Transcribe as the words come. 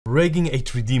Rigging a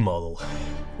 3D model.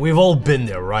 We've all been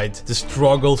there, right? The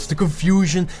struggles, the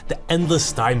confusion, the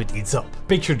endless time it eats up.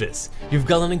 Picture this, you've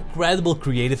got an incredible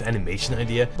creative animation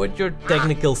idea, but your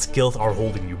technical skills are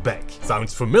holding you back.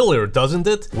 Sounds familiar, doesn't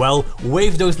it? Well,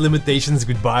 wave those limitations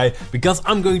goodbye, because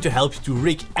I'm going to help you to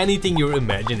rig anything your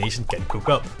imagination can cook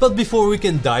up. But before we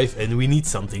can dive in, we need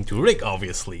something to rig,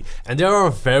 obviously. And there are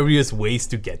various ways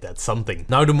to get that something.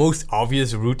 Now, the most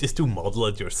obvious route is to model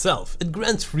it yourself. It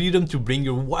grants freedom to bring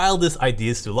your wildest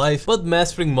ideas to life, but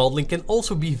mastering modeling can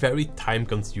also be very time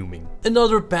consuming.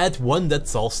 Another path, one that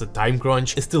solves the time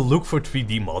crunch, is to look for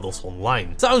 3D models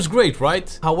online. Sounds great,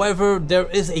 right? However, there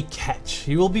is a catch.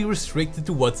 You will be restricted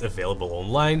to what's available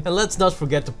online, and let's not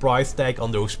forget the price tag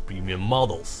on those premium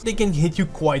models. They can hit you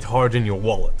quite hard in your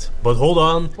wallet. But hold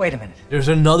on, wait a minute. There's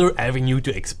another avenue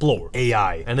to explore,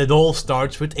 AI, and it all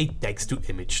starts with a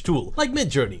text-to-image tool, like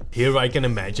Midjourney. Here I can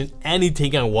imagine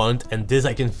anything I want, and this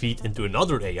I can feed into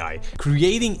another AI,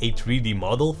 creating a 3D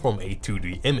model from a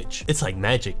 2D image. It's like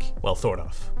magic, well, sort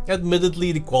of.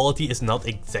 Admittedly, the quality is not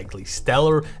exactly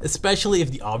stellar, especially if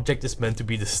the object is meant to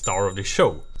be the star of the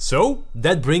show. So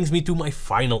that brings me to my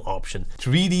final option,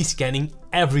 3D scanning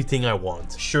everything I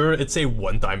want. Sure, it's a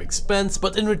one-time expense,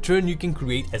 but in return you can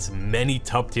create as many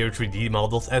top-tier 3D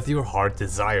models as your heart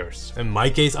desires. In my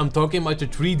case, I'm talking about the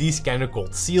 3D scanner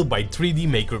called Seal by 3D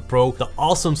Maker Pro, the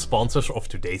awesome sponsors of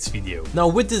today's video. Now,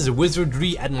 with this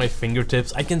wizardry at my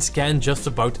fingertips, I can scan just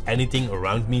about anything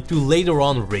around me to later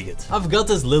on rig it. I've got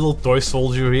this little toy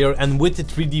soldier here, and with the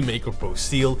 3D Maker Pro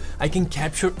Seal, I can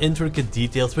capture intricate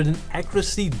details with an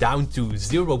accuracy down to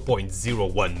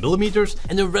 0.01mm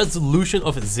and a resolution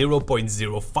of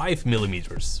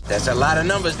 0.05mm. That's a lot of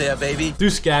numbers there, baby. To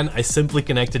scan, I simply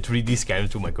connect the 3D scanner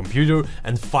to my computer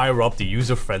and fire up the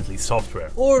user-friendly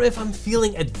software. Or if I'm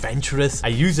feeling adventurous, I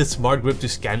use a smart grip to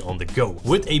scan on the go.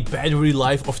 With a battery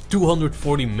life of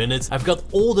 240 minutes, I've got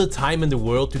all the time in the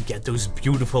world to get those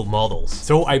beautiful models.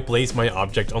 So I place my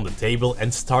object on the table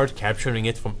and start capturing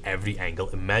it from every angle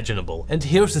imaginable. And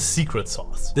here's the secret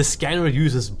sauce. The scanner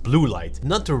uses blue light,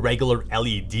 not the regular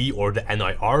LED or the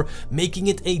NIR, making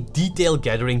it a detail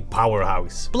gathering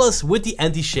powerhouse. Plus, with the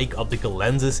anti-shake optical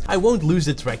lenses, I won't lose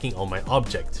the tracking on my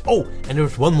object. Oh, and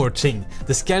there's one more thing.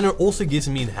 The scanner also gives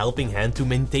me a helping hand to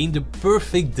maintain the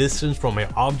perfect distance from my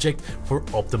object for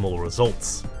optimal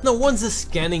results. Now, once the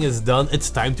scanning is done, it's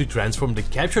time to transform the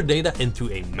captured data into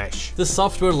a mesh. The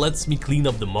software lets me clean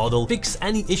up the model, fix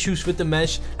any issues with the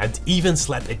mesh, and even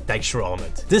slap a texture on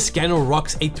it. This scanner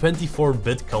rocks a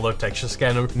 24-bit color texture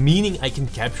scanner, meaning I can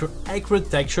capture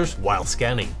accurate textures while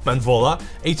scanning. And voila,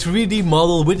 a 3D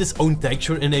model with its own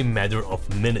texture in a matter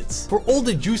of minutes. For all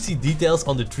the juicy details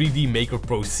on the 3D Maker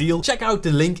Pro Seal, check out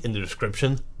the link in the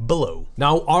description below.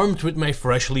 Now, armed with my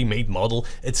freshly made model,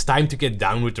 it's time to get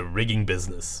down with the rigging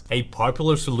business. A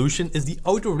popular solution is the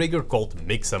auto rigger called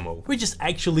Mixamo, which is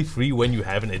actually free when you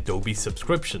have an Adobe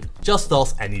subscription. Just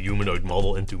toss any humanoid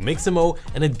model into Mixamo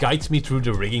and it guides me through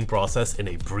the rigging process in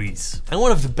a breeze. And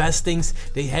one of the best things,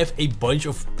 they have a bunch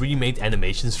of pre-made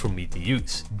animations for me to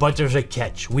use. But there's a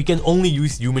catch, we can only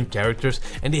use human characters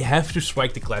and they have to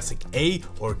strike the classic A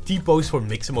or T pose for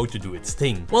Mixamo to do its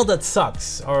thing. Well, that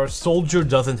sucks, our soldier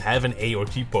doesn't have an A or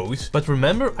T pose, but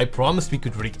remember, I promised we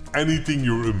could rig anything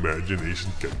your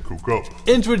imagination can cook up.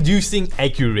 Introducing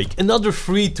AccuRig, another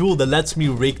free tool that lets me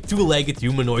rig two-legged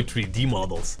humanoid 3D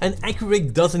models. And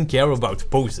AccuRig doesn't care about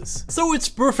poses, so it's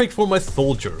perfect for my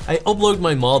soldier. I upload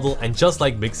my model and just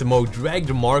like Mixamo, drag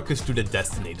the markers to the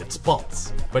designated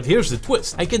spots. But here's the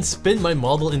twist, I can spin my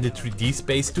model in the 3D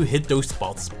space to hit those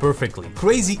spots perfectly.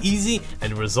 Crazy easy,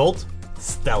 and the result?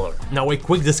 Stellar. Now, a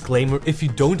quick disclaimer, if you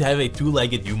don't have a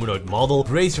two-legged humanoid model,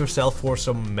 brace yourself for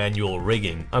some manual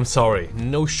rigging. I'm sorry,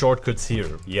 no shortcuts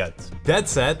here yet. That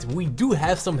said, we do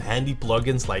have some handy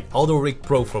plugins like AutoRig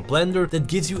Pro for Blender that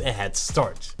gives you a head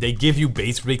start. They give you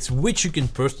base rigs which you can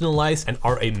personalize and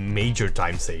are a major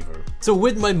time saver. So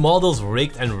with my models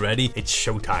rigged and ready, it's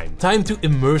showtime. Time to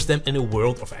immerse them in a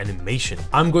world of animation.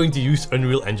 I'm going to use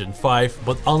Unreal Engine 5,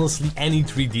 but honestly any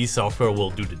 3D software will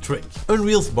do the trick.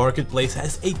 Unreal's marketplace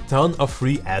has a ton of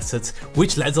free assets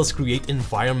which lets us create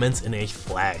environments in a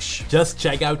flash. Just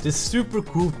check out this super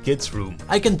cool kids room.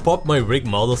 I can pop my rig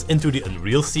models into the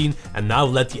Unreal scene and now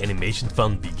let the animation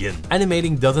fun begin.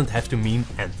 Animating doesn't have to mean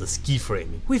endless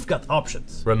keyframing. We've got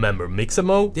options. Remember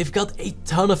Mixamo? They've got a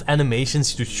ton of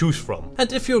animations to choose from.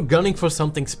 And if you're gunning for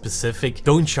something specific,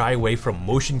 don't shy away from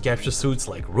motion capture suits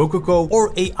like Rococo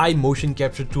or AI motion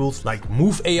capture tools like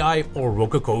Move AI or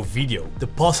Rococo Video. The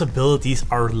possibilities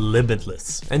are limitless.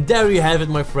 And there you have it,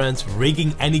 my friends,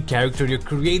 rigging any character your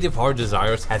creative heart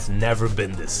desires has never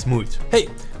been this smooth. Hey,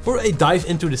 For a dive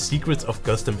into the secrets of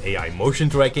custom AI motion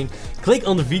tracking, click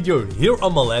on the video here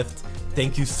on my left.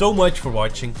 Thank you so much for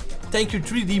watching. Thank you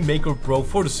 3D Maker Pro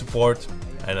for the support.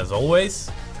 And as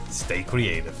always, stay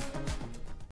creative.